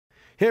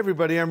Hey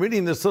everybody, I'm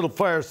reading this little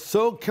flyer,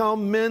 SoCal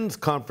Men's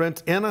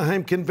Conference,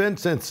 Anaheim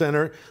Convention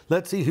Center.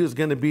 Let's see who's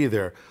going to be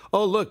there.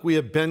 Oh look, we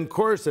have Ben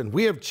Corson,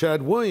 we have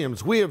Chad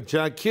Williams, we have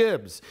Jack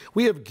Hibbs,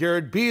 we have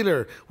Garrett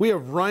Beeler, we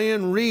have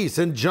Ryan Reese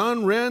and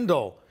John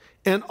Randall,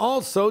 and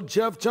also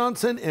Jeff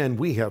Johnson, and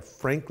we have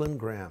Franklin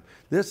Graham.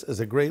 This is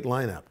a great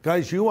lineup.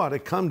 Guys, you ought to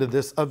come to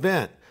this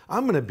event.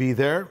 I'm going to be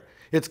there.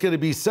 It's going to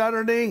be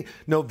Saturday,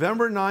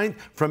 November 9th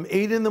from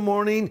 8 in the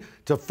morning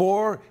to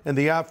 4 in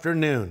the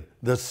afternoon.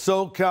 The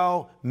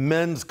SoCal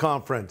Men's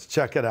Conference.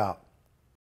 Check it out.